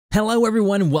Hello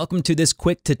everyone, welcome to this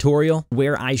quick tutorial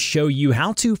where I show you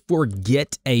how to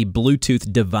forget a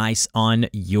Bluetooth device on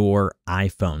your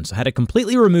iPhone. So how to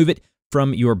completely remove it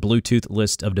from your Bluetooth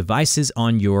list of devices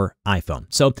on your iPhone.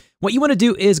 So what you want to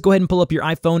do is go ahead and pull up your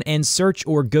iPhone and search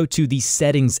or go to the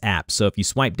Settings app. So if you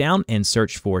swipe down and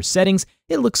search for Settings,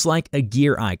 it looks like a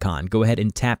gear icon. Go ahead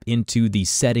and tap into the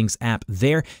Settings app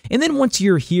there. And then once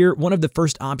you're here, one of the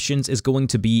first options is going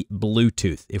to be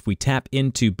Bluetooth. If we tap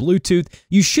into Bluetooth,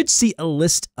 you should see a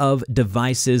list of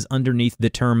devices underneath the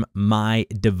term My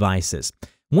Devices.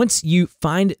 Once you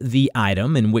find the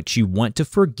item in which you want to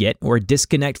forget or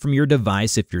disconnect from your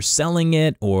device, if you're selling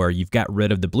it or you've got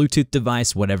rid of the Bluetooth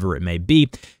device, whatever it may be,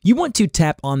 you want to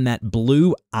tap on that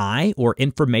blue eye or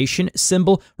information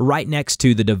symbol right next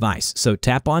to the device. So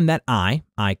tap on that eye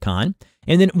icon.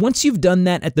 And then once you've done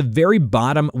that, at the very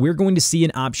bottom, we're going to see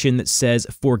an option that says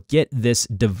forget this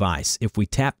device. If we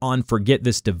tap on forget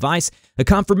this device, a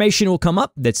confirmation will come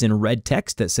up that's in red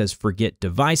text that says forget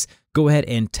device. Go ahead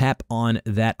and tap on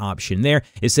that option there.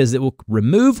 It says it will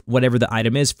remove whatever the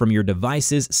item is from your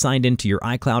devices signed into your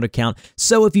iCloud account.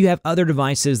 So if you have other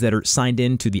devices that are signed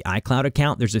into the iCloud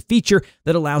account, there's a feature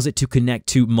that allows it to connect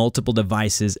to multiple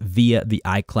devices via the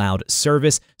iCloud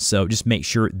service. So just make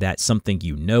sure that's something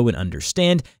you know and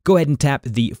understand. Go ahead and tap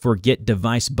the forget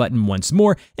device button once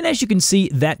more. And as you can see,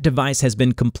 that device has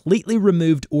been completely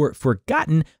removed or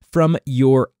forgotten from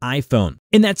your iPhone.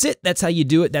 And that's it. That's how you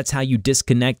do it. That's how you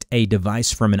disconnect a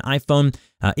device from an iPhone.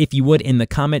 If you would, in the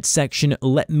comments section,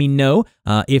 let me know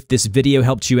if this video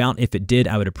helped you out. If it did,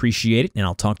 I would appreciate it. And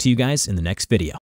I'll talk to you guys in the next video.